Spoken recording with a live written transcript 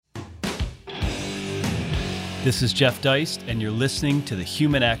This is Jeff Deist, and you're listening to the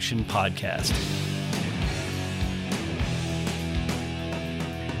Human Action Podcast.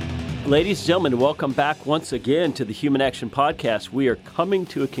 Ladies and gentlemen, welcome back once again to the Human Action Podcast. We are coming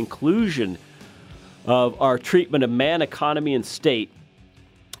to a conclusion of our treatment of man, economy, and state.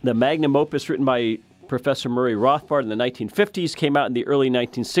 The magnum opus written by Professor Murray Rothbard in the 1950s came out in the early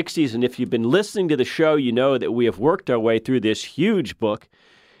 1960s, and if you've been listening to the show, you know that we have worked our way through this huge book,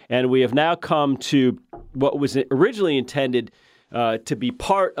 and we have now come to what was originally intended to be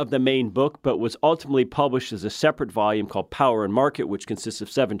part of the main book, but was ultimately published as a separate volume called Power and Market, which consists of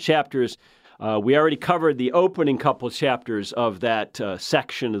 7 chapters. We already covered the opening couple chapters of that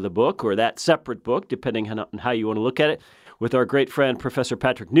section of the book, or that separate book, depending on how you want to look at it, with our great friend, Professor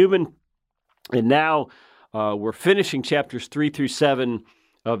Patrick Newman. And now we're finishing chapters 3 through 7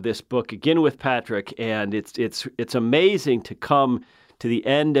 of this book, again with Patrick, and it's amazing to come to the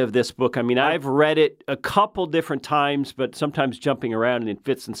end of this book. I mean, I've read it a couple different times, but sometimes jumping around in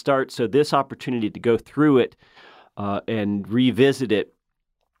fits and starts. So this opportunity to go through it and revisit it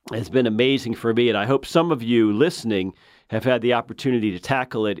has been amazing for me. And I hope some of you listening have had the opportunity to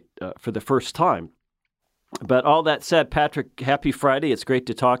tackle it for the first time. But all that said, Patrick, happy Friday. It's great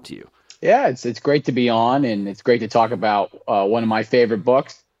to talk to you. Yeah, it's great to be on, and it's great to talk about one of my favorite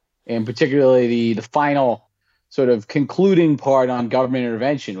books, and particularly the final sort of concluding part on government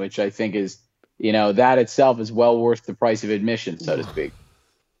intervention, which I think is, that itself is well worth the price of admission, so to speak.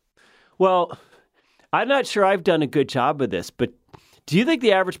 Well, I'm not sure I've done a good job of this, but do you think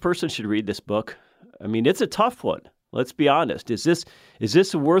the average person should read this book? I mean, it's a tough one. Let's be honest. Is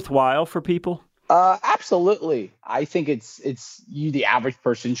this worthwhile for people? Absolutely. I think the average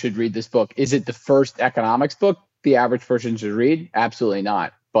person should read this book. Is it the first economics book the average person should read? Absolutely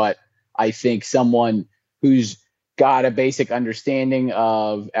not. But I think someone who's got a basic understanding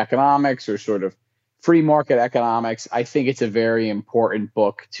of economics or sort of free market economics, I think it's a very important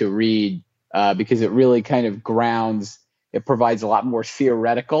book to read because it really kind of it provides a lot more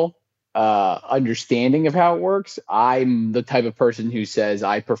theoretical understanding of how it works. I'm the type of person who says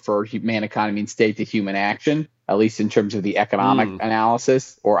I prefer man, economy, and state to human action, at least in terms of the economic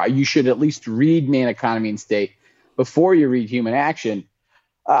analysis, or you should at least read man, economy, and state before you read human action.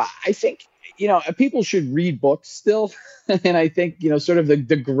 I think people should read books still. And I think, sort of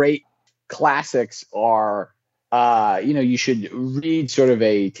the great classics are, you should read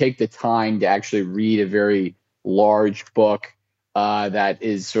take the time to actually read a very large book that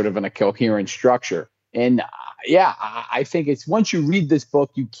is sort of in a coherent structure. And I think it's once you read this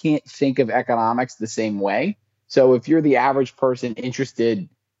book, you can't think of economics the same way. So if you're the average person interested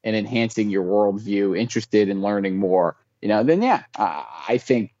in enhancing your worldview, interested in learning more, then I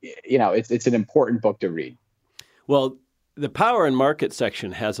think, it's an important book to read. Well, the Power and Market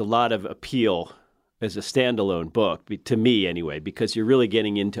section has a lot of appeal as a standalone book, to me anyway, because you're really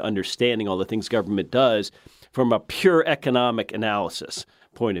getting into understanding all the things government does from a pure economic analysis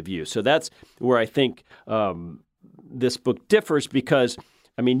point of view. So that's where I think this book differs because,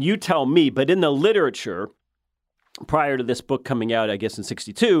 you tell me, but in the literature, prior to this book coming out, I guess in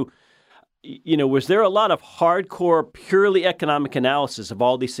 1962, was there a lot of hardcore, purely economic analysis of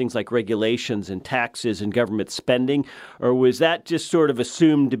all these things like regulations and taxes and government spending? Or was that just sort of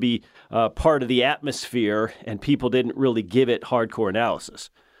assumed to be part of the atmosphere and people didn't really give it hardcore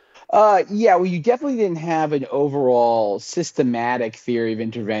analysis? Well, you definitely didn't have an overall systematic theory of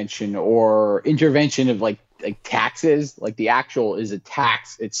intervention or intervention of like taxes, like the actual is a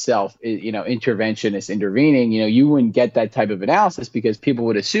tax itself, intervention is intervening. You wouldn't get that type of analysis because people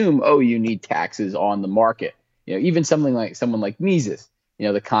would assume, you need taxes on the market. Even someone like Mises,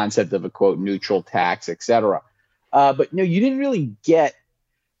 the concept of a quote neutral tax, et cetera. But no, you didn't really get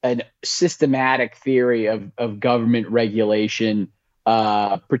a systematic theory of government regulation,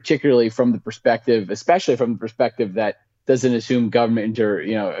 particularly especially from the perspective that doesn't assume government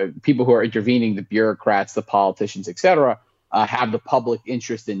people who are intervening, the bureaucrats, the politicians, et cetera, have the public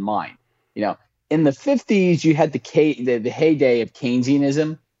interest in mind. In the 50s, you had the heyday of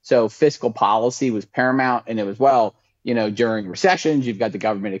Keynesianism. So fiscal policy was paramount, and it was, during recessions, you've got the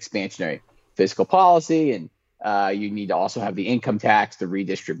government expansionary fiscal policy, and you need to also have the income tax to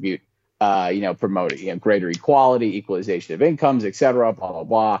redistribute, promote greater equality, equalization of incomes, et cetera, blah, blah,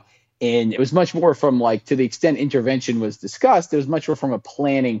 blah. And it was much more from to the extent intervention was discussed, it was much more from a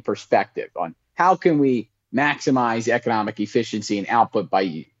planning perspective on how can we maximize economic efficiency and output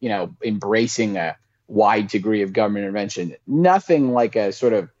by, embracing a wide degree of government intervention. Nothing like a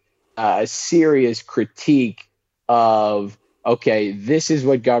sort of a serious critique of, okay, this is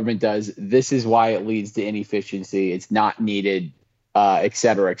what government does. This is why it leads to inefficiency. It's not needed. et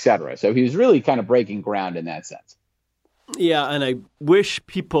cetera, et cetera. So he was really kind of breaking ground in that sense. Yeah, and I wish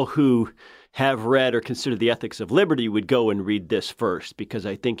people who have read or consider the Ethics of Liberty would go and read this first, because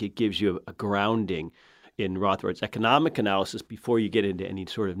I think it gives you a grounding in Rothbard's economic analysis before you get into any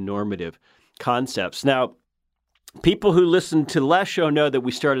sort of normative concepts. Now, people who listened to the last show know that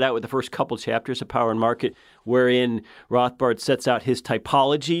we started out with the first couple chapters of Power and Market, wherein Rothbard sets out his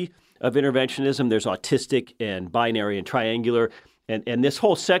typology of interventionism. There's autistic and binary and triangular. And this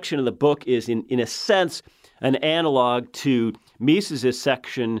whole section of the book is, in a sense, an analog to Mises's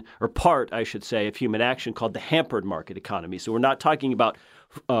section, or part, I should say, of Human Action called the hampered market economy. So we're not talking about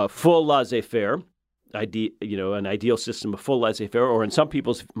full laissez-faire, an ideal system of full laissez-faire, or in some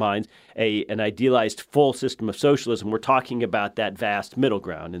people's minds, an idealized full system of socialism. We're talking about that vast middle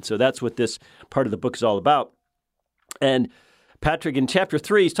ground. And so that's what this part of the book is all about. And Patrick, in chapter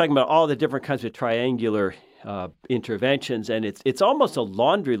 3, he's talking about all the different kinds of triangular interventions, and it's almost a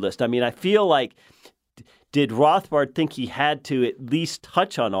laundry list. I mean, I feel like, did Rothbard think he had to at least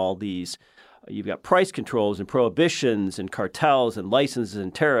touch on all these? You've got price controls and prohibitions and cartels and licenses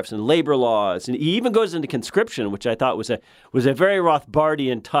and tariffs and labor laws, and he even goes into conscription, which I thought was a very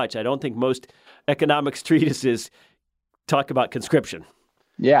Rothbardian touch. I don't think most economics treatises talk about conscription.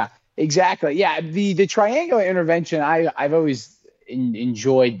 Yeah, exactly. Yeah, the triangular intervention, I've always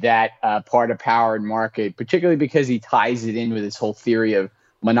enjoyed that part of Power and Market, particularly because he ties it in with this whole theory of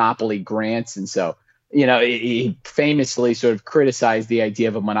monopoly grants. And so, he famously sort of criticized the idea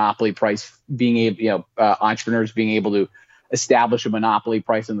of a monopoly price being able, entrepreneurs being able to establish a monopoly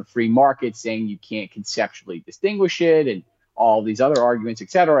price on the free market, saying you can't conceptually distinguish it, and all these other arguments, et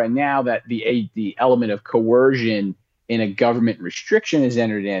cetera. And now that the element of coercion in a government restriction is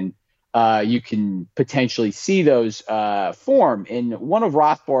entered in, you can potentially see those form. And one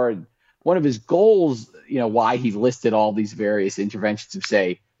of his goals, why he listed all these various interventions of,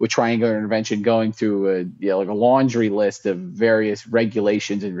 say, with triangular intervention going through like a laundry list of various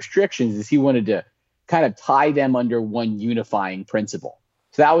regulations and restrictions, is he wanted to kind of tie them under one unifying principle.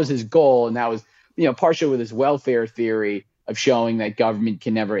 So that was his goal, and that was partially with his welfare theory of showing that government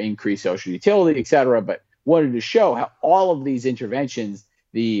can never increase social utility, et cetera, but wanted to show how all of these interventions,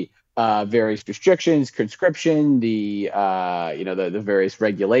 the various restrictions, conscription, the various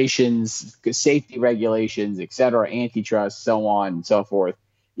regulations, safety regulations, et cetera, antitrust, so on and so forth.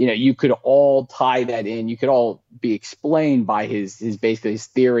 You could all tie that in. You could all be explained by his basically his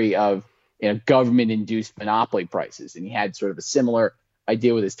theory of government-induced monopoly prices. And he had sort of a similar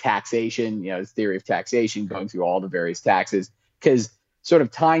idea with his taxation, his theory of taxation, going through all the various taxes. Because sort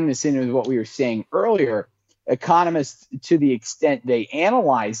of tying this in with what we were saying earlier, economists, to the extent they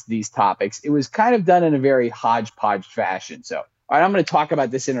analyzed these topics, it was kind of done in a very hodgepodge fashion. So, all right, I'm going to talk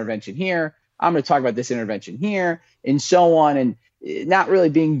about this intervention here, I'm going to talk about this intervention here, and so on, and not really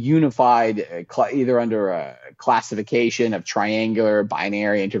being unified either under a classification of triangular,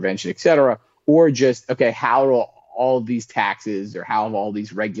 binary intervention, et cetera, or just, okay, how do all of these taxes or how all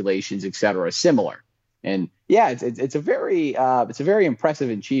these regulations, et cetera, are similar? And yeah, it's a very impressive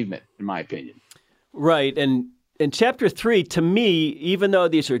achievement, in my opinion. Right. And in chapter 3, to me, even though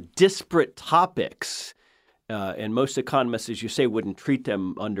these are disparate topics, and most economists, as you say, wouldn't treat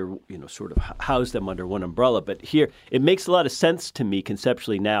them under, sort of house them under one umbrella. But here, it makes a lot of sense to me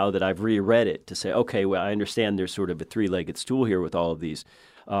conceptually now that I've reread it to say, okay, well, I understand there's sort of a three-legged stool here with all of these.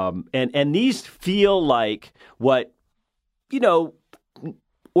 And these feel like what,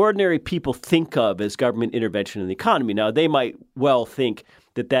 ordinary people think of as government intervention in the economy. Now, they might well think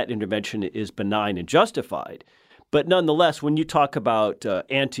that intervention is benign and justified. But nonetheless, when you talk about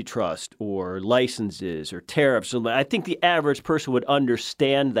antitrust or licenses or tariffs, I think the average person would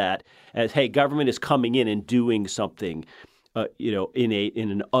understand that as, hey, government is coming in and doing something,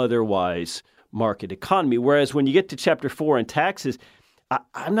 in an otherwise market economy. Whereas when you get to chapter 4 on taxes,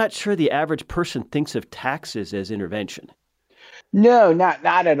 I'm not sure the average person thinks of taxes as intervention. No, not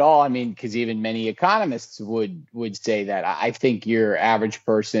at all. I mean, because even many economists would say that. I think your average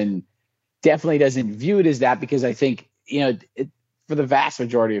person definitely doesn't view it as that, because I think, for the vast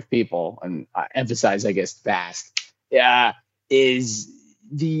majority of people, and I emphasize, I guess, vast, is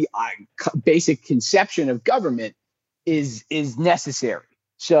the basic conception of government is necessary.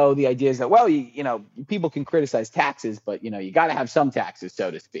 So the idea is that, well, people can criticize taxes, but, you got to have some taxes, so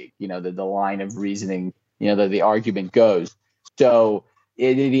to speak, the line of reasoning, the argument goes. So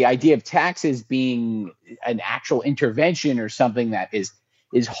the idea of taxes being an actual intervention or something that is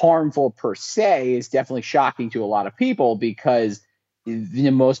harmful per se is definitely shocking to a lot of people, because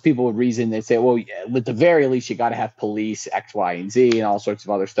most people would reason, they say, well, at the very least, you got to have police, X, Y, and Z, and all sorts of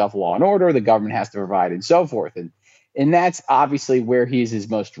other stuff, law and order, the government has to provide, and so forth. And And that's obviously where he's his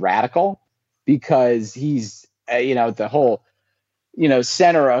most radical, because he's, the whole,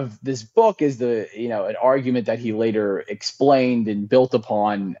 center of this book is an argument that he later explained and built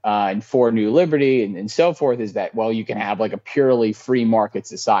upon in For New Liberty and so forth, is that, well, you can have like a purely free market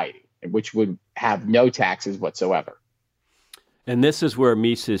society, which would have no taxes whatsoever. And this is where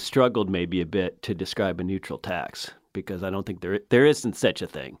Mises struggled maybe a bit to describe a neutral tax, because I don't think there isn't such a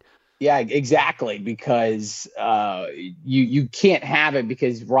thing. Yeah, exactly. Because you can't have it,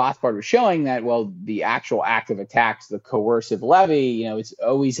 because Rothbard was showing that, well, the actual act of a tax, the coercive levy, it's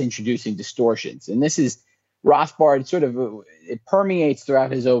always introducing distortions. And this is Rothbard it permeates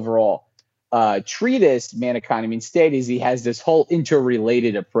throughout his overall treatise, Man, Economy, and State, is he has this whole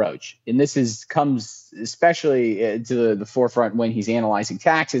interrelated approach. And this comes especially to the forefront when he's analyzing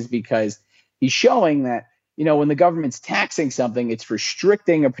taxes, because he's showing that, when the government's taxing something, it's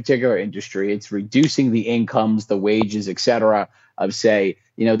restricting a particular industry. It's reducing the incomes, the wages, et cetera, of, say,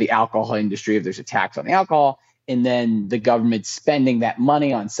 the alcohol industry, if there's a tax on the alcohol, and then the government's spending that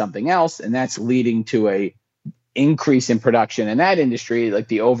money on something else, and that's leading to a increase in production in that industry, like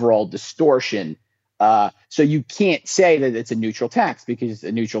the overall distortion. So you can't say that it's a neutral tax, because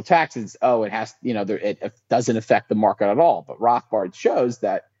a neutral tax is, it has, it doesn't affect the market at all. But Rothbard shows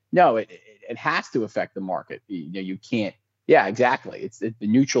that, no, it has to affect the market. You can't. Yeah, exactly. The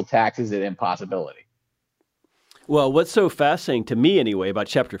neutral tax is an impossibility. Well, what's so fascinating to me anyway about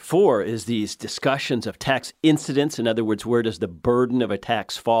Chapter 4 is these discussions of tax incidence. In other words, where does the burden of a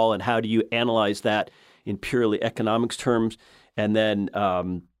tax fall, and how do you analyze that in purely economics terms? And then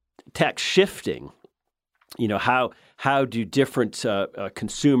tax shifting. How do different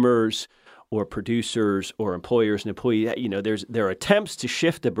consumers or producers or employers and employees, there are attempts to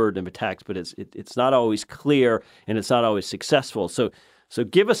shift the burden of a tax, but it's not always clear, and it's not always successful. So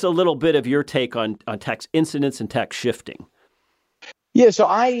give us a little bit of your take on tax incidence and tax shifting. Yeah, so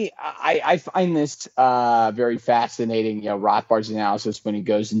I find this very fascinating. Rothbard's analysis when he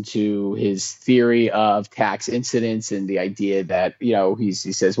goes into his theory of tax incidence, and the idea that he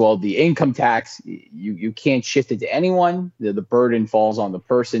says, well, the income tax, you can't shift it to anyone. The burden falls on the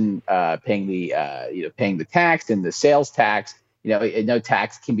person paying the tax, and the sales tax. No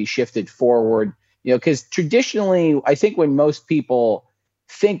tax can be shifted forward. Because traditionally, I think when most people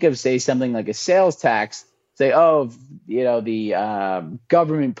think of, say, something like a sales tax, say, the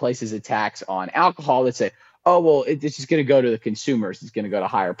government places a tax on alcohol, let's say, it's just going to go to the consumers. It's going to go to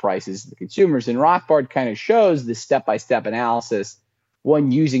higher prices to the consumers. And Rothbard kind of shows this step-by-step analysis,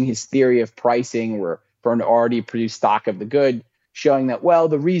 one using his theory of pricing, where for an already produced stock of the good, showing that, well,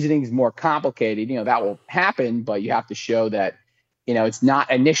 the reasoning is more complicated. That will happen, but you have to show that, it's not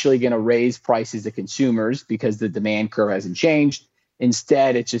initially going to raise prices to consumers because the demand curve hasn't changed.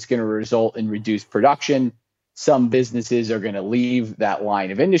 Instead, it's just going to result in reduced production. Some businesses are going to leave that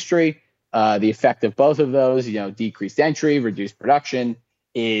line of industry. The effect of both of those, decreased entry, reduced production,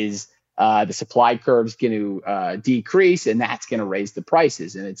 is the supply curve is going to decrease, and that's going to raise the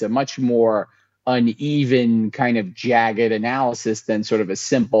prices. And it's a much more uneven, kind of jagged analysis than sort of a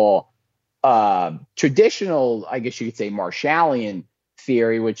simple traditional, I guess you could say, Marshallian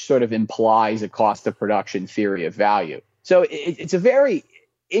theory, which sort of implies a cost of production theory of value. So it's a very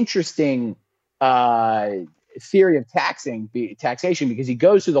interesting theory of taxation, because he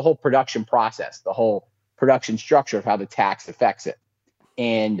goes through the whole production process, the whole production structure of how the tax affects it.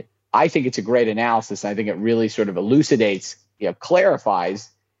 And I think it's a great analysis. I think it really sort of elucidates, clarifies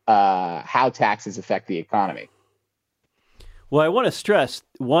how taxes affect the economy. Well, I want to stress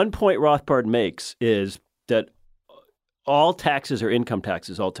one point Rothbard makes is that all taxes are income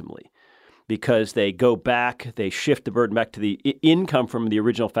taxes ultimately, because they shift the burden back to the income from the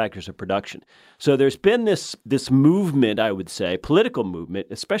original factors of production. So there's been this movement, I would say, political movement,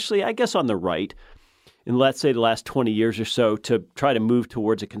 especially, I guess, on the right, in, let's say, the last 20 years or so, to try to move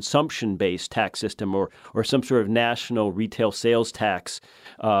towards a consumption-based tax system or some sort of national retail sales tax,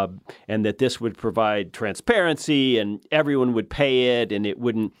 and that this would provide transparency and everyone would pay it, and it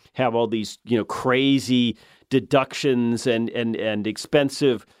wouldn't have all these, crazy deductions and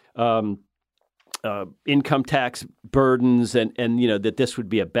expensive income tax burdens, and that this would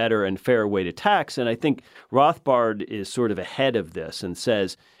be a better and fairer way to tax. And I think Rothbard is sort of ahead of this and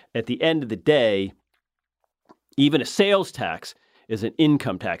says, at the end of the day, even a sales tax is an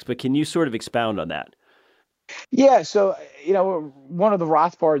income tax. But can you sort of expound on that? Yeah. So, one of the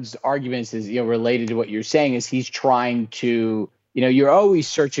Rothbard's arguments is, related to what you're saying, is he's trying to, you're always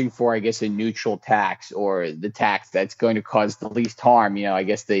searching for, I guess, a neutral tax, or the tax that's going to cause the least harm. I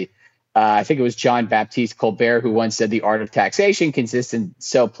guess I think it was John Baptiste Colbert who once said the art of taxation consists in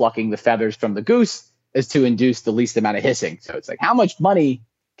so plucking the feathers from the goose is to induce the least amount of hissing. So it's like, how much money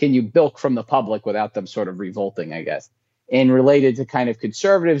can you bilk from the public without them sort of revolting, I guess? And related to kind of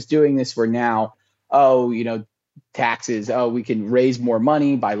conservatives doing this, we're now, taxes. Oh, we can raise more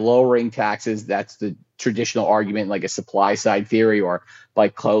money by lowering taxes. That's the traditional argument, like a supply side theory, or by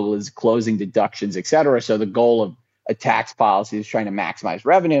closing deductions, et cetera. So the goal of a tax policy is trying to maximize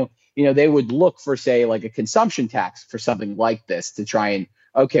revenue. They would look for, say, like a consumption tax for something like this to try and,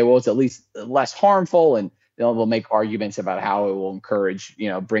 okay, well, it's at least less harmful, and they'll make arguments about how it will encourage,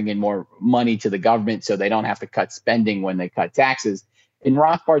 bring in more money to the government so they don't have to cut spending when they cut taxes. And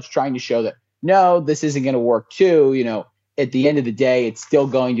Rothbard's trying to show that, no, this isn't going to work too. At the end of the day, it's still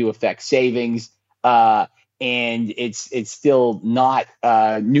going to affect savings, and it's still not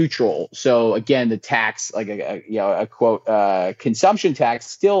neutral. So again, the tax, like a quote, consumption tax,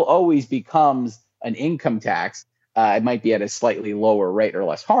 still always becomes an income tax. It might be at a slightly lower rate or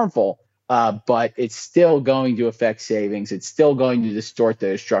less harmful, but it's still going to affect savings. It's still going to distort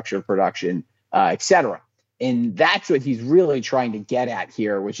the structure of production, et cetera. And that's what he's really trying to get at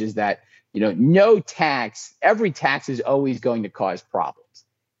here, which is that, every tax is always going to cause problems.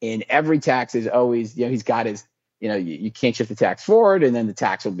 And every tax is always, he's got his, you can't shift the tax forward, and then the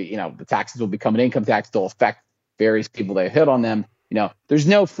tax will be, the taxes will become an income tax. They'll affect various people that hit on them. There's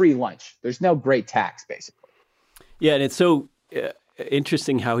no free lunch. There's no great tax, basically. Yeah, and it's so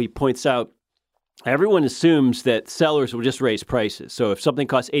interesting how he points out everyone assumes that sellers will just raise prices. So if something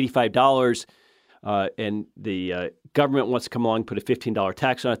costs $85 and the government wants to come along and put a $15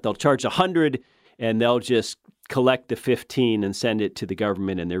 tax on it, they'll charge $100, and they'll just collect the $15 and send it to the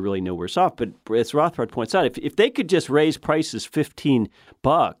government, and they're really no worse off. But as Rothbard points out, if they could just raise prices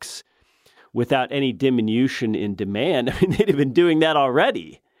 $15 without any diminution in demand, I mean, they'd have been doing that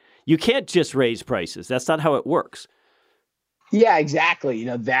already. You can't just raise prices. That's not how it works. Yeah, exactly.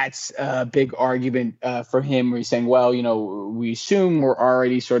 That's a big argument for him, where he's saying, well, we assume we're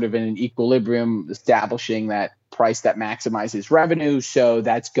already sort of in an equilibrium, establishing that price that maximizes revenue. So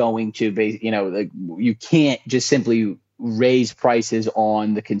that's going to be, you can't just simply raise prices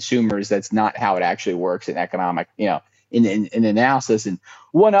on the consumers. That's not how it actually works in economic, in analysis. And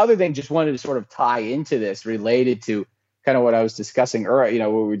one other thing, just wanted to sort of tie into this, related to kind of what I was discussing earlier,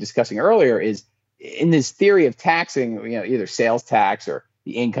 what we were discussing earlier, is in this theory of taxing, either sales tax or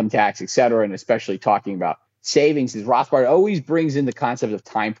the income tax, et cetera, and especially talking about savings, is Rothbard always brings in the concept of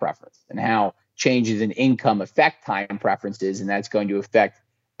time preference and how changes in income affect time preferences, and that's going to affect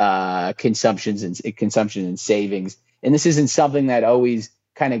consumption and savings. And this isn't something that always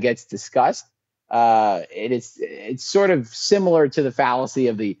kind of gets discussed. It's sort of similar to the fallacy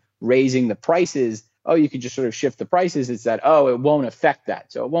of the raising the prices. Oh, you could just sort of shift the prices. It's that, it won't affect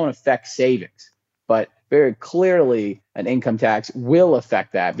that. So it won't affect savings. But very clearly, an income tax will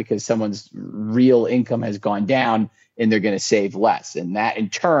affect that, because someone's real income has gone down and they're going to save less. And that in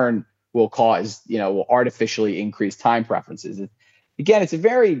turn will cause, will artificially increase time preferences. Again, it's a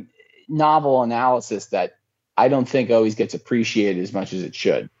very novel analysis that I don't think always gets appreciated as much as it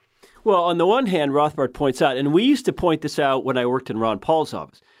should. Well, on the one hand, Rothbard points out, and we used to point this out when I worked in Ron Paul's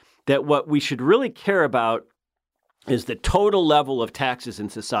office, that what we should really care about is the total level of taxes in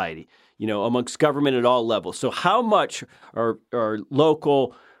society, amongst government at all levels. So how much are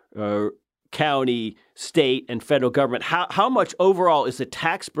local, county, state, and federal government, how much overall is the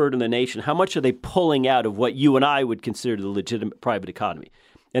tax burden in the nation? How much are they pulling out of what you and I would consider the legitimate private economy?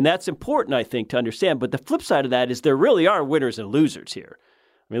 And that's important, I think, to understand. But the flip side of that is there really are winners and losers here.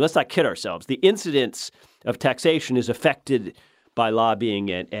 I mean, let's not kid ourselves. The incidence of taxation is affected by lobbying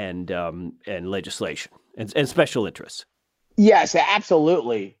and legislation and special interests. Yes,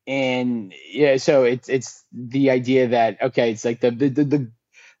 absolutely. And so it's the idea that, it's like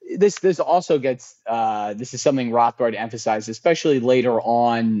this also gets this is something Rothbard emphasized, especially later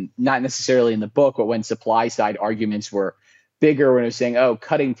on, not necessarily in the book, but when supply side arguments were bigger, when it was saying,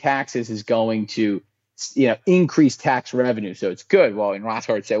 cutting taxes is going to increase tax revenue, so it's good. Well, and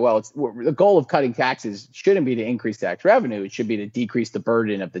Rothbard said, the goal of cutting taxes shouldn't be to increase tax revenue. It should be to decrease the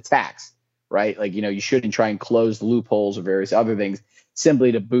burden of the tax, right? Like, you shouldn't try and close loopholes or various other things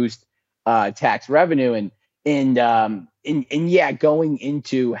simply to boost tax revenue. And going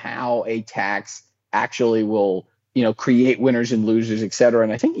into how a tax actually will, create winners and losers, et cetera.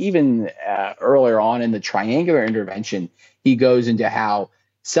 And I think even earlier on in the triangular intervention, he goes into how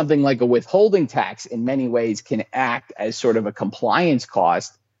something like a withholding tax in many ways can act as sort of a compliance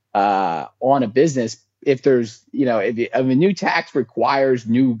cost on a business. If there's, if a new tax requires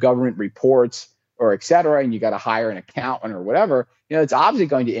new government reports or et cetera, and you got to hire an accountant or whatever, it's obviously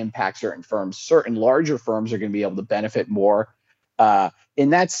going to impact certain firms. Certain larger firms are going to be able to benefit more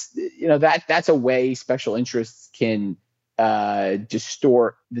And that's a way special interests can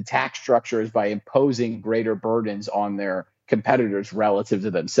distort the tax structures by imposing greater burdens on their competitors relative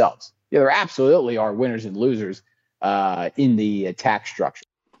to themselves. There absolutely are winners and losers in the tax structure.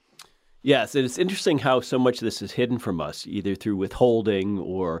 Yes, and it's interesting how so much of this is hidden from us, either through withholding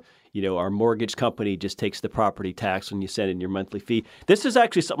or, our mortgage company just takes the property tax when you send in your monthly fee. This is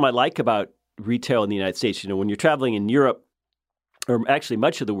actually something I like about retail in the United States. When you're traveling in Europe, or actually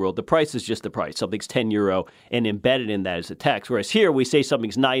much of the world, the price is just the price. Something's €10, and embedded in that is a tax. Whereas here we say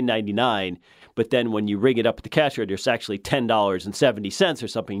something's $9.99, but then when you ring it up at the cash register, it's actually $10.70 or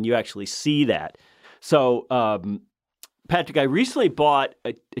something. You actually see that. So, Patrick, I recently bought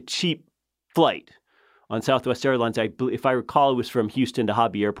a cheap flight on Southwest Airlines. If I recall, it was from Houston to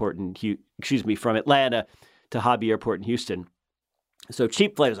Hobby Airport from Atlanta to Hobby Airport in Houston. So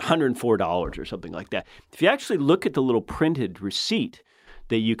cheap flight was $104 or something like that. If you actually look at the little printed receipt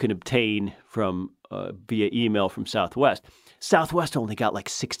that you can obtain from via email from Southwest only got like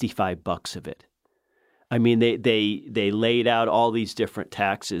 $65 of it. I mean, they laid out all these different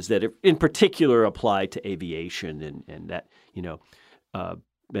taxes that in particular apply to aviation and that,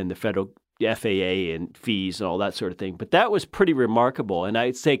 and the federal FAA and fees and all that sort of thing. But that was pretty remarkable. And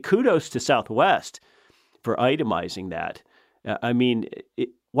I'd say kudos to Southwest for itemizing that.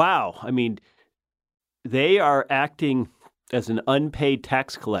 Wow. I mean, they are acting as an unpaid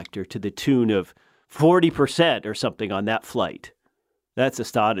tax collector to the tune of 40% or something on that flight. That's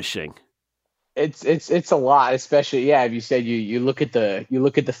astonishing. It's a lot, especially if you said you look at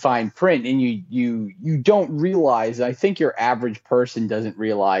the fine print and you don't realize. I think your average person doesn't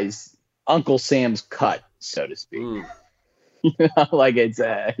realize Uncle Sam's cut, so to speak. Like it's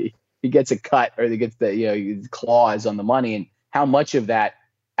he gets a cut or he gets the clause on the money, and how much of that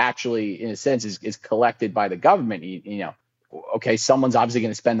actually, in a sense, is collected by the government. Okay, someone's obviously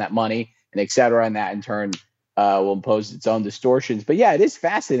going to spend that money and et cetera, and that in turn will impose its own distortions. But yeah, it is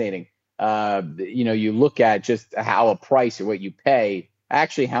fascinating. You look at just how a price or what you pay,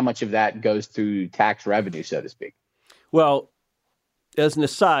 actually how much of that goes through tax revenue, so to speak. Well, as an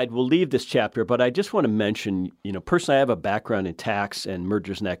aside, we'll leave this chapter, but I just want to mention, personally, I have a background in tax and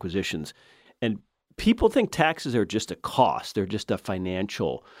mergers and acquisitions, and people think taxes are just a cost. They're just a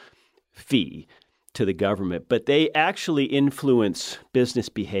financial fee to the government, but they actually influence business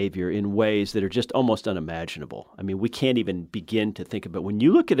behavior in ways that are just almost unimaginable. I mean, we can't even begin to think about when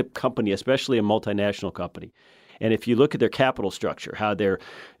you look at a company, especially a multinational company, and if you look at their capital structure, how their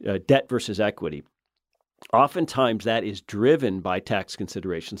debt versus equity, oftentimes that is driven by tax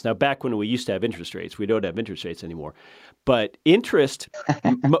considerations. Now, back when we used to have interest rates, we don't have interest rates anymore. But interest,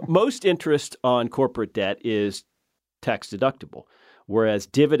 most interest on corporate debt is tax deductible, whereas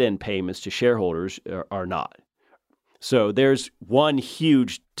dividend payments to shareholders are not. So there's one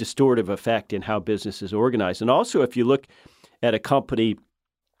huge distortive effect in how business is organized. And also, if you look at a company,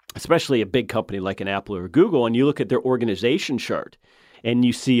 especially a big company like an Apple or Google, and you look at their organization chart, and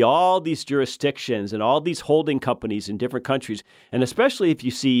you see all these jurisdictions and all these holding companies in different countries, and especially if you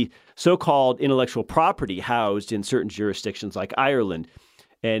see so-called intellectual property housed in certain jurisdictions like Ireland,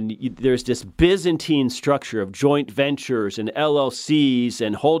 and there's this Byzantine structure of joint ventures and LLCs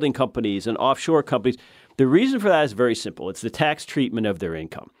and holding companies and offshore companies. The reason for that is very simple. It's the tax treatment of their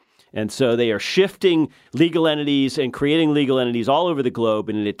income. And so they are shifting legal entities and creating legal entities all over the globe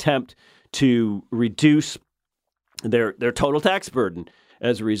in an attempt to reduce their total tax burden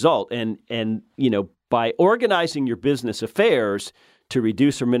as a result. And by organizing your business affairs to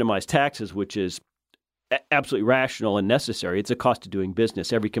reduce or minimize taxes, which is absolutely rational and necessary, it's a cost of doing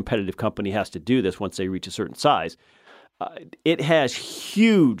business. Every competitive company has to do this once they reach a certain size. It has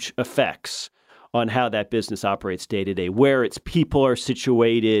huge effects on how that business operates day to day, where its people are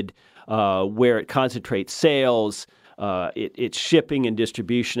situated, where it concentrates sales, its shipping and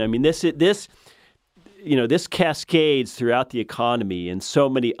distribution. I mean, this cascades throughout the economy in so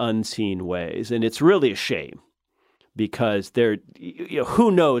many unseen ways, and it's really a shame because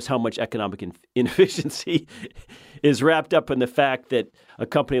who knows how much economic inefficiency is wrapped up in the fact that a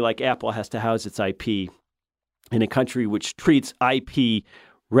company like Apple has to house its IP in a country which treats IP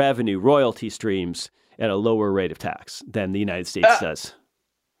revenue, royalty streams at a lower rate of tax than the United States does.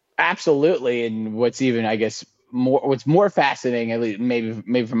 Absolutely, and what's even, I guess, what's more fascinating, at least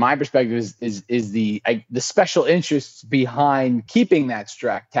maybe from my perspective, is the special interests behind keeping that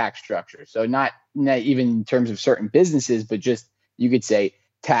tax structure. So not even in terms of certain businesses, but just you could say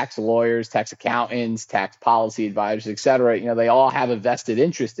tax lawyers, tax accountants, tax policy advisors, et cetera. They all have a vested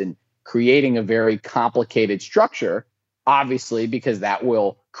interest in creating a very complicated structure, obviously, because that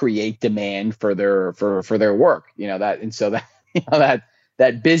will create demand for their work.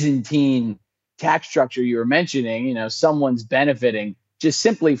 that Byzantine tax structure you were mentioning, someone's benefiting just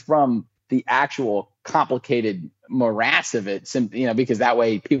simply from the actual complicated morass of it, because that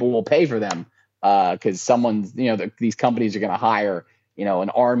way people will pay for them, because these companies are going to hire, an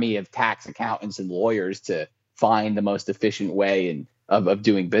army of tax accountants and lawyers to find the most efficient way of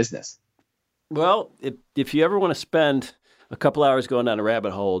doing business. Well, if you ever want to spend a couple hours going down a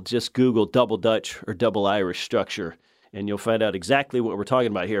rabbit hole, just Google double Dutch or double Irish structure, and you'll find out exactly what we're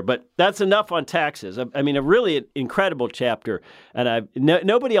talking about here. But that's enough on taxes. I mean, a really incredible chapter, and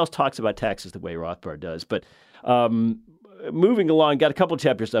nobody else talks about taxes the way Rothbard does. But moving along, got a couple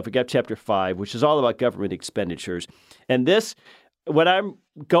chapters left. We got chapter 5, which is all about government expenditures. And when I'm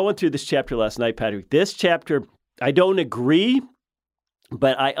going through this chapter last night, Patrick, this chapter, I don't agree,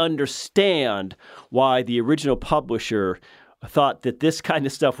 but I understand why the original publisher thought that this kind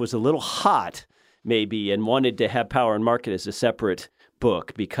of stuff was a little hot, maybe, and wanted to have Power and Market as a separate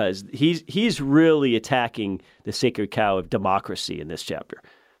book, because he's really attacking the sacred cow of democracy in this chapter.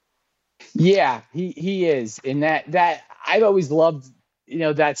 Yeah, he is. In that I've always loved,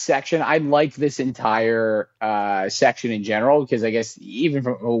 that section. I like this entire section in general, because I guess even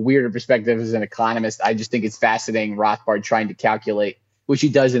from a weirder perspective as an economist, I just think it's fascinating Rothbard trying to calculate, which he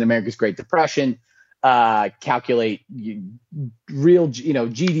does in America's Great Depression, calculate real,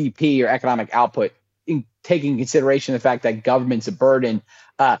 GDP or economic output, taking consideration the fact that government's a burden.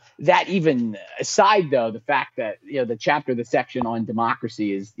 That even aside, though, the fact that the chapter, the section on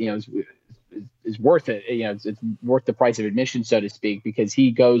democracy is worth it. It's worth the price of admission, so to speak, because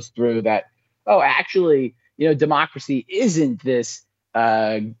he goes through that. Oh, actually, democracy isn't this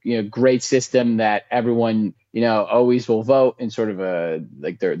great system that everyone always will vote in sort of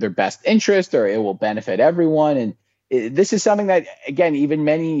their best interest, or it will benefit everyone. And this is something that, again, even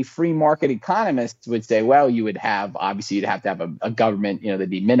many free market economists would say, well, you'd have to have a government, they'd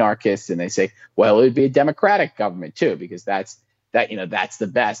be minarchists, and they say, well, it would be a democratic government too, because that's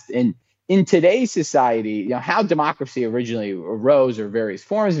the best. And in today's society, how democracy originally arose, or various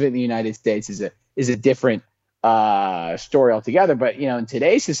forms of it in the United States, is a different story altogether. But in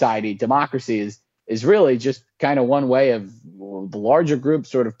today's society, democracy is really just kind of one way of the larger group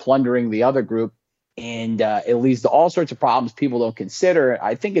sort of plundering the other group, and it leads to all sorts of problems people don't consider.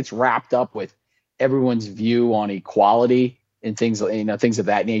 I think it's wrapped up with everyone's view on equality and things of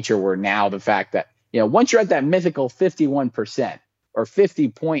that nature, where now the fact that once you're at that mythical 51% or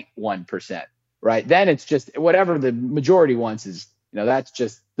 50.1%, right, then it's just whatever the majority wants is, that's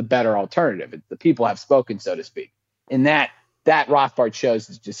just the better alternative. The people have spoken, so to speak. And that Rothbard shows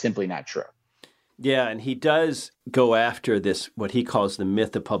is just simply not true. Yeah, and he does go after this, what he calls the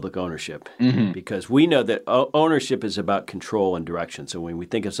myth of public ownership, because we know that ownership is about control and direction. So when we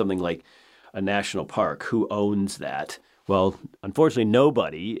think of something like a national park, who owns that? Well, unfortunately,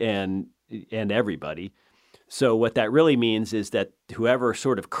 nobody and everybody. So what that really means is that whoever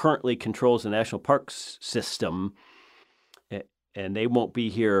sort of currently controls the national parks system, and they won't be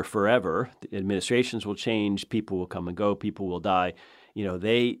here forever, the administrations will change, people will come and go, people will die.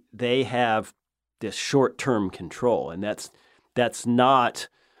 They have this short-term control, and that's not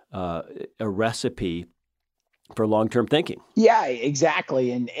a recipe for long-term thinking. Yeah,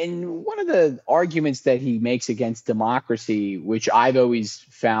 exactly. And one of the arguments that he makes against democracy, which I've always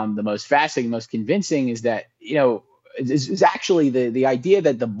found the most fascinating, most convincing, is that, is actually the idea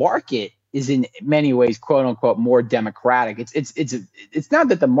that the market is in many ways, quote unquote, more democratic. It's not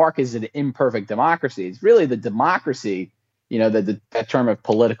that the market is an imperfect democracy. It's really the democracy, that term of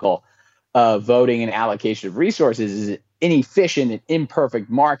political voting and allocation of resources is an inefficient and imperfect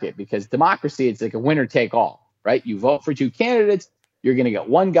market, because democracy, it's like a winner take all, right? You vote for two candidates, you're going to get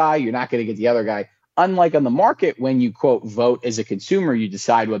one guy, you're not going to get the other guy. Unlike on the market, when you, quote, vote as a consumer, you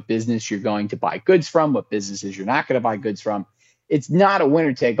decide what business you're going to buy goods from, what businesses you're not going to buy goods from. It's not a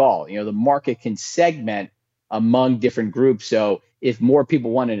winner take all. The market can segment among different groups. So if more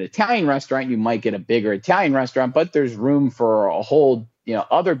people want an Italian restaurant, you might get a bigger Italian restaurant, but there's room for a whole,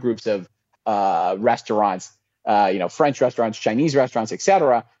 other groups of restaurants, French restaurants, Chinese restaurants,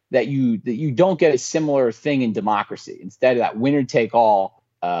 etc., that you don't get a similar thing in democracy. Instead, that winner take all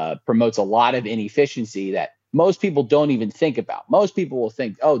promotes a lot of inefficiency that most people don't even think about. Most people will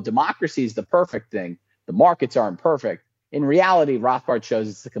think, oh, democracy is the perfect thing. The markets aren't perfect. In reality, Rothbard shows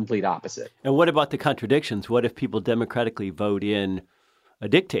it's the complete opposite. And what about the contradictions? What if people democratically vote in a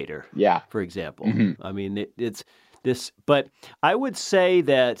dictator, for example? Mm-hmm. I mean, it's this. But I would say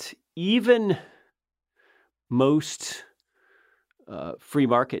that even most free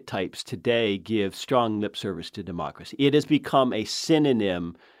market types today give strong lip service to democracy. It has become a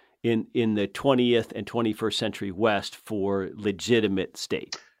synonym in the 20th and 21st century West for legitimate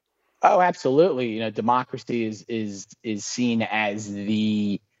state? Oh, absolutely. Democracy is seen as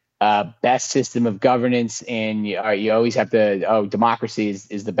the best system of governance, and you always have to. Oh, democracy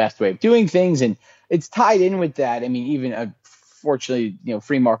is the best way of doing things, and it's tied in with that. I mean, even fortunately,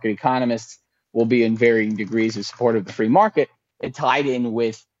 free market economists will be in varying degrees of support of the free market. It tied in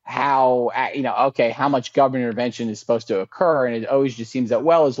with how how much government intervention is supposed to occur, and it always just seems that,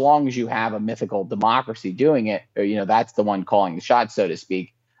 well, as long as you have a mythical democracy doing it, or that's the one calling the shots, so to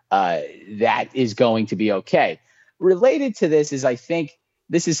speak. That is going to be okay. Related to this is, I think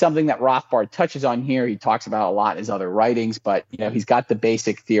this is something that Rothbard touches on here. He talks about a lot in his other writings, but he's got the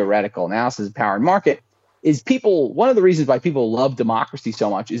basic theoretical analysis of power and market. One of the reasons why people love democracy so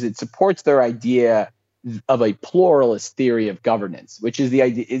much is it supports their idea of a pluralist theory of governance, which is the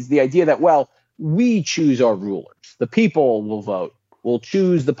idea that, well, we choose our rulers. The people will vote. We'll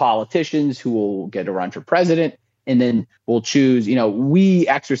choose the politicians who will get to run for president. And then we'll choose, we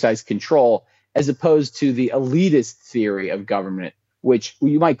exercise control, as opposed to the elitist theory of government, which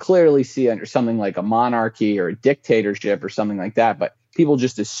you might clearly see under something like a monarchy or a dictatorship or something like that. But people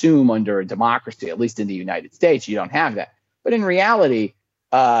just assume under a democracy, at least in the United States, you don't have that. But in reality,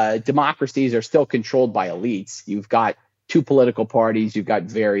 democracies are still controlled by elites. You've got two political parties. You've got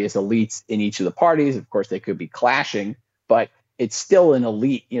various elites in each of the parties. Of course, they could be clashing, but it's still an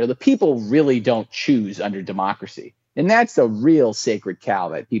elite. The people really don't choose under democracy. And that's a real sacred cow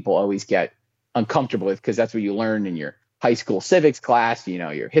that people always get uncomfortable with, because that's what you learn in your high school civics class,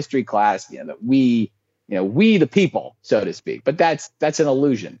 your history class, that we the people, so to speak. But that's an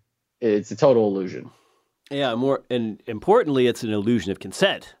illusion. It's a total illusion. Yeah, and importantly, it's an illusion of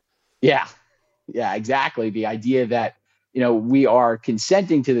consent. Yeah, exactly. The idea that, we are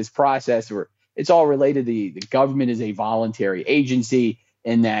consenting to this process, or it's all related. The government is a voluntary agency,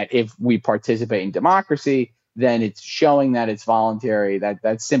 and that if we participate in democracy, then it's showing that it's voluntary.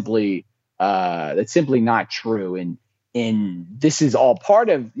 That's simply not true. And this is all part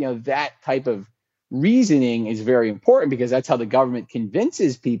of, that type of reasoning is very important, because that's how the government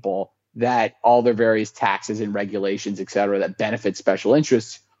convinces people that all their various taxes and regulations, et cetera, that benefit special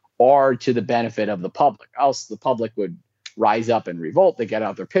interests are to the benefit of the public. Else the public would rise up and revolt. They get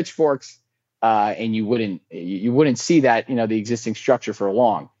out their pitchforks. And you wouldn't see that, the existing structure for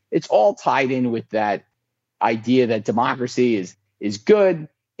long. It's all tied in with that idea that democracy is good,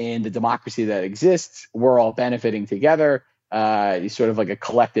 and the democracy that exists, we're all benefiting together. It's sort of like a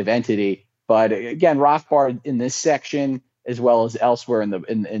collective entity. But again, Rothbard in this section, as well as elsewhere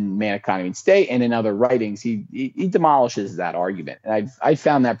in Man, Economy, and State, and in other writings, he demolishes that argument. And I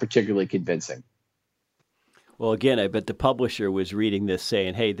found that particularly convincing. Well, again, I bet the publisher was reading this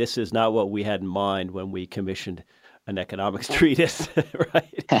saying, hey, this is not what we had in mind when we commissioned an economics treatise,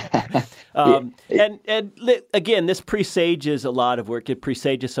 right? And again, this presages a lot of work. It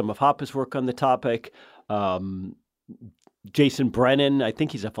presages some of Hoppe's work on the topic. Jason Brennan, I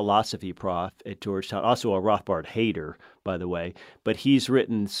think he's a philosophy prof at Georgetown, also a Rothbard hater, by the way, but he's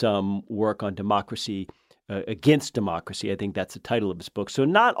written some work on democracy, against democracy. I think that's the title of his book. So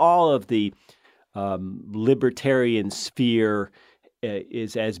not all of the libertarian sphere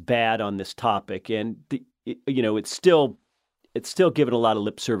is as bad on this topic, and it's still given a lot of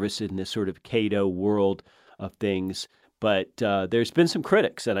lip service in this sort of Cato world of things. But there's been some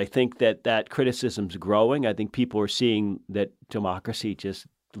critics, and I think that criticism's growing. I think people are seeing that democracy just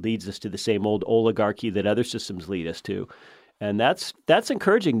leads us to the same old oligarchy that other systems lead us to, and that's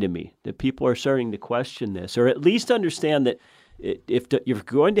encouraging to me that people are starting to question this, or at least understand that. If you're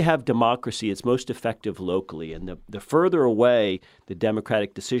going to have democracy, it's most effective locally. And the further away the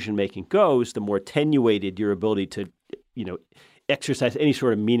democratic decision-making goes, the more attenuated your ability to, exercise any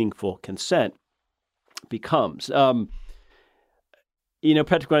sort of meaningful consent becomes. Patrick,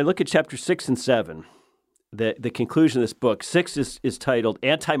 when I look at chapter 6 and 7, the conclusion of this book, 6 is titled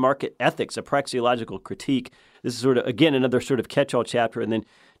Anti-Market Ethics, a Praxeological Critique. This is sort of, again, another sort of catch-all chapter. And then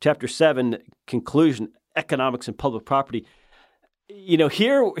chapter 7, conclusion, Economics and Public Property.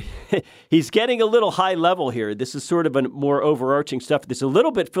 Here he's getting a little high level here. This is sort of a more overarching stuff. This is a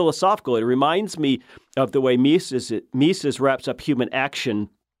little bit philosophical. It reminds me of the way Mises wraps up human action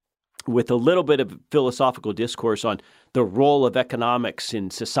with a little bit of philosophical discourse on the role of economics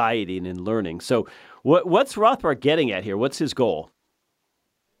in society and in learning. So what's Rothbard getting at here? What's his goal?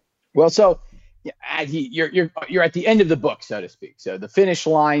 Well, so you're at the end of the book, so to speak. So the finish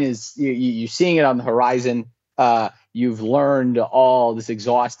line is you're seeing it on the horizon. You've learned all this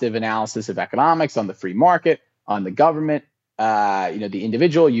exhaustive analysis of economics on the free market, on the government, the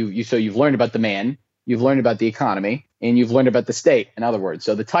individual. You've learned about the man. you've learned about the economy, and you've learned about the state, in other words.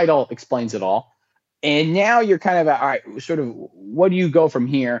 So the title explains it all. And now you're kind of, all right, sort of, what do you go from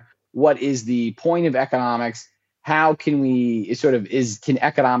here? What is the point of economics? How can we can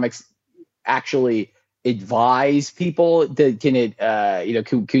economics actually advise people? Can it,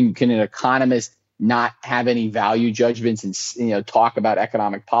 can an economist not have any value judgments and, talk about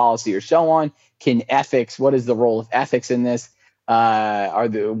economic policy or so on? Can ethics, what is the role of ethics in this?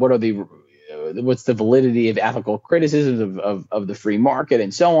 What's the validity of ethical criticisms of the free market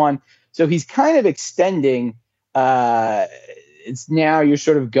and so on? So he's kind of extending, it's now you're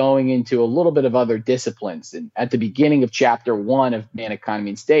sort of going into a little bit of other disciplines. And at the beginning of chapter 1 of Man, Economy,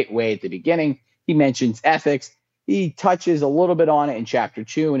 and State, way at the beginning, he mentions ethics. He touches a little bit on it in chapter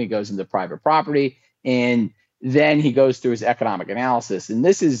 2 when he goes into private property. And then he goes through his economic analysis. And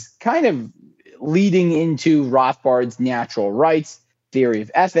this is kind of leading into Rothbard's natural rights theory of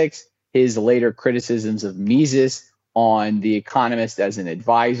ethics, his later criticisms of Mises on the economist as an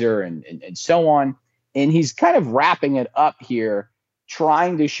advisor and so on. And he's kind of wrapping it up here,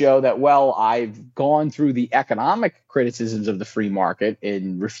 trying to show that, well, I've gone through the economic criticisms of the free market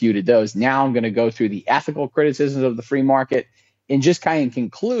and refuted those. Now I'm going to go through the ethical criticisms of the free market and just kind of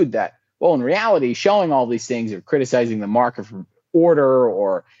conclude that, well, in reality, showing all these things of criticizing the market for order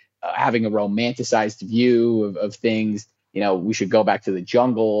or having a romanticized view of things, we should go back to the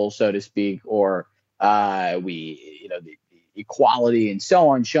jungle, so to speak, or the equality and so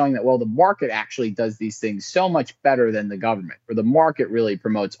on, showing that, well, the market actually does these things so much better than the government, or the market really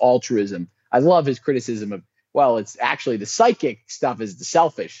promotes altruism. I love his criticism of, well, it's actually the psychic stuff is the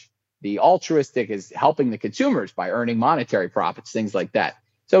selfish. The altruistic is helping the consumers by earning monetary profits, things like that.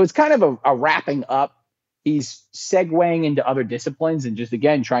 So it's kind of a wrapping up. He's segueing into other disciplines and just,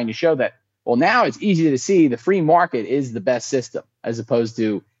 again, trying to show that, well, now it's easy to see the free market is the best system as opposed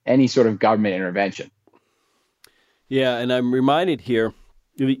to any sort of government intervention. Yeah, and I'm reminded here,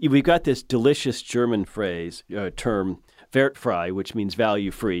 we've got this delicious German term, wertfrei, which means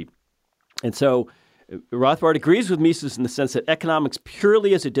value-free. And so Rothbard agrees with Mises in the sense that economics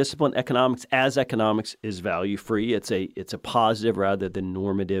purely as a discipline, economics as economics is value-free. It's a positive rather than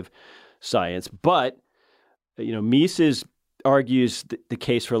normative science. But, Mises argues the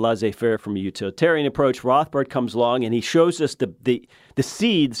case for laissez-faire from a utilitarian approach. Rothbard comes along and he shows us the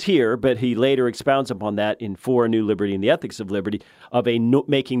seeds here, but he later expounds upon that in For a New Liberty and the Ethics of Liberty, of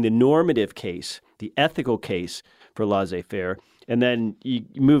making the normative case, the ethical case for laissez-faire. And then you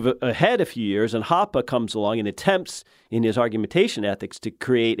move ahead a few years, and Hoppe comes along and attempts in his argumentation ethics to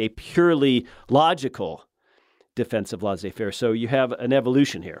create a purely logical defense of laissez-faire. So you have an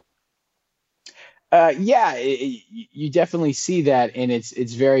evolution here. You definitely see that, and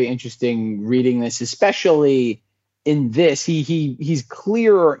it's very interesting reading this, especially in this. He's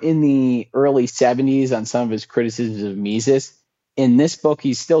clearer in the early 70s on some of his criticisms of Mises. In this book,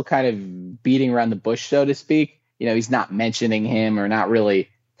 he's still kind of beating around the bush, so to speak. He's not mentioning him or not really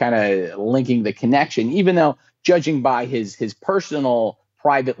kind of linking the connection, even though, judging by his personal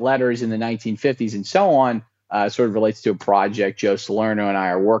private letters in the 1950s and so on, sort of relates to a project Joe Salerno and I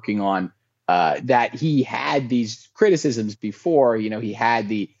are working on. That he had these criticisms before, he had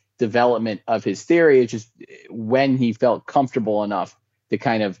the development of his theory. It's just when he felt comfortable enough to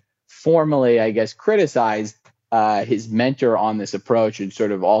kind of formally, I guess, criticize his mentor on this approach and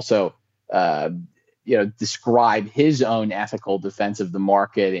sort of also, describe his own ethical defense of the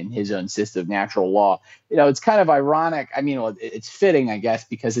market and his own system of natural law. It's kind of ironic. I mean, it's fitting, I guess,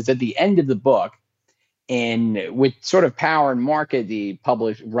 because it's at the end of the book. And with sort of Power and Market, the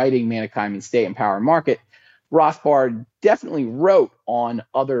published writing Man, Economy, and State and Power and Market, Rothbard definitely wrote on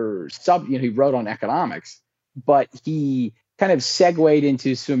other he wrote on economics, but he kind of segued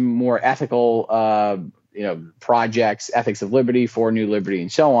into some more ethical, projects, Ethics of Liberty, For a New Liberty,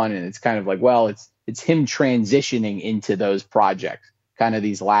 and so on. And it's kind of like, well, it's him transitioning into those projects, kind of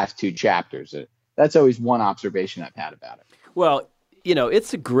these last two chapters. That's always one observation I've had about it. Well,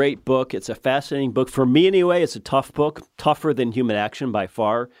 it's a great book. It's a fascinating book. For me, anyway, it's a tough book, tougher than Human Action by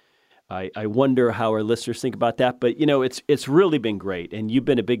far. I wonder how our listeners think about that. But, it's really been great. And you've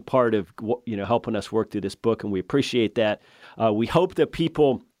been a big part of, helping us work through this book, and we appreciate that. We hope that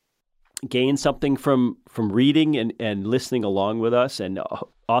people gain something from reading and listening along with us, and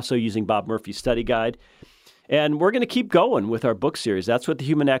also using Bob Murphy's study guide. And we're going to keep going with our book series. That's what the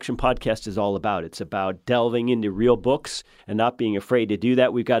Human Action Podcast is all about. It's about delving into real books and not being afraid to do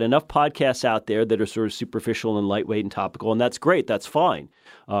that. We've got enough podcasts out there that are sort of superficial and lightweight and topical, and that's great. That's fine.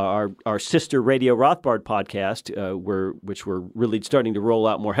 Our sister Radio Rothbard podcast, which we're really starting to roll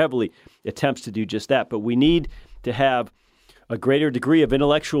out more heavily, attempts to do just that. But we need to have a greater degree of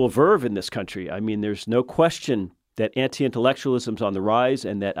intellectual verve in this country. I mean, there's no question that anti-intellectualism is on the rise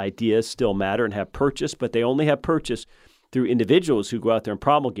and that ideas still matter and have purchase, but they only have purchase through individuals who go out there and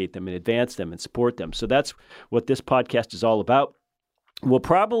promulgate them and advance them and support them. So that's what this podcast is all about. We'll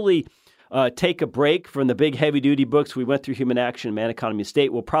probably take a break from the big heavy-duty books. We went through Human Action, Man, Economy, and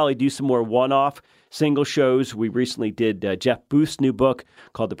State. We'll probably do some more one-off single shows. We recently did Jeff Booth's new book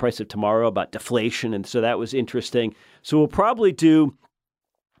called The Price of Tomorrow about deflation, and so that was interesting. So we'll probably do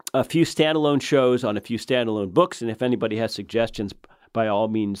a few standalone shows on a few standalone books, and if anybody has suggestions, by all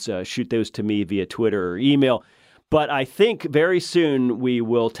means, shoot those to me via Twitter or email. But I think very soon we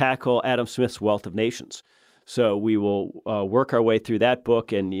will tackle Adam Smith's Wealth of Nations. So we will work our way through that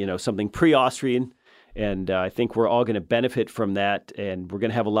book and, something pre-Austrian. And I think we're all going to benefit from that. And we're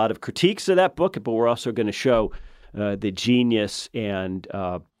going to have a lot of critiques of that book, but we're also going to show the genius and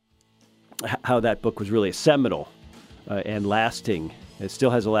how that book was really seminal and lasting. It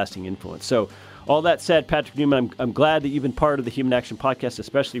still has a lasting influence. So all that said, Patrick Newman, I'm glad that you've been part of the Human Action Podcast,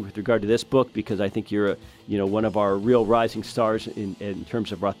 especially with regard to this book, because I think you're one of our real rising stars in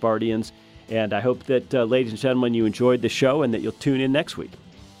terms of Rothbardians. And I hope that, ladies and gentlemen, you enjoyed the show and that you'll tune in next week.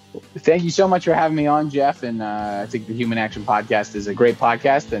 Thank you so much for having me on, Jeff. And I think the Human Action Podcast is a great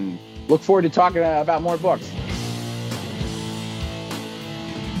podcast, and look forward to talking about more books.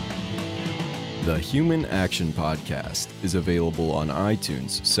 The Human Action Podcast is available on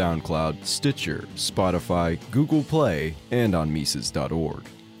iTunes, SoundCloud, Stitcher, Spotify, Google Play, and on Mises.org.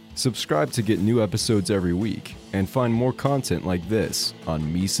 Subscribe to get new episodes every week and find more content like this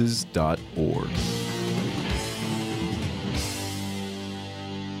on Mises.org.